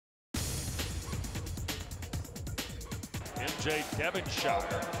MJ Devonshire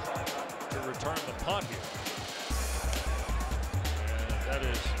to return the punt here. And that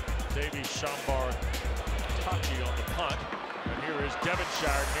is Davy Shambar Tachi on the punt. And here is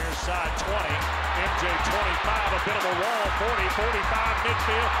Devonshire near side 20. MJ 25, a bit of a wall, 40, 45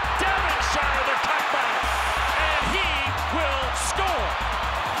 midfield. Devonshire the cutback, and he will score.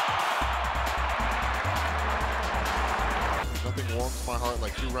 Nothing warms my heart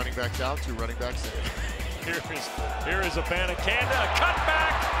like two running backs out, two running backs in. Here is Abanikanda, a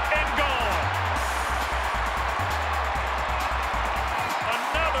cutback and gone.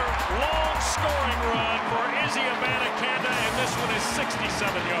 Another long scoring run for Israel Abanikanda, and this one is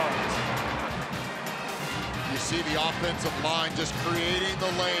 67 yards. You see the offensive line just creating the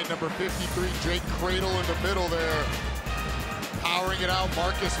lane. Number 53, Jake Cradle in the middle there. Powering it out,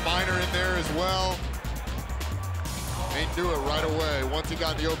 Marcus Minor in there as well. They knew it right away. Once he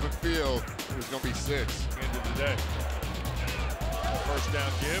got in the open field, it was going to be 6. End of the day. First down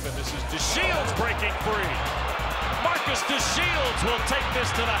give, and this is DeShields breaking free. Marcus DeShields will take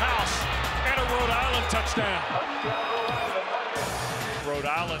this to the house, and a Rhode Island touchdown. Rhode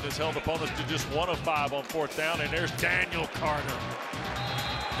Island has held opponents to just 1 of 5 on 4th down, and there's Daniel Carter.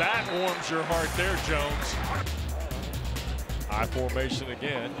 That warms your heart there, Jones. High formation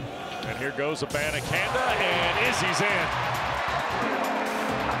again, and here goes Abanikanda, and Izzy's in.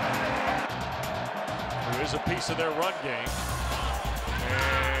 Who is a piece of their run game,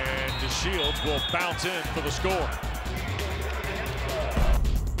 and DeShields will bounce in for the score.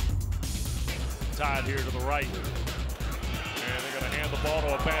 Tied here to the right. And they're going to hand the ball to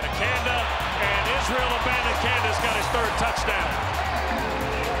Abanikanda, and Israel Abanikanda's got his 3rd touchdown.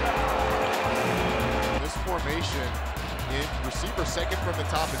 This formation, receiver second from the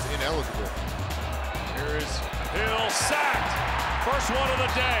top, is ineligible. Here is Hill sacked. First one of the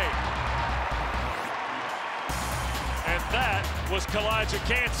day. And that was Kalijah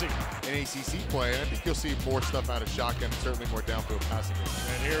Cansey. An ACC play, and I think you'll see more stuff out of shotgun, certainly more downfield passing.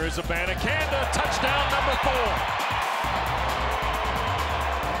 And here is Abanikanda, touchdown number 4.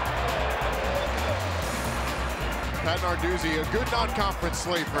 Pat Narduzzi, a good non-conference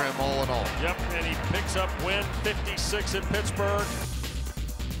slate for him all in all. Yep, and he picks up win 56 at Pittsburgh.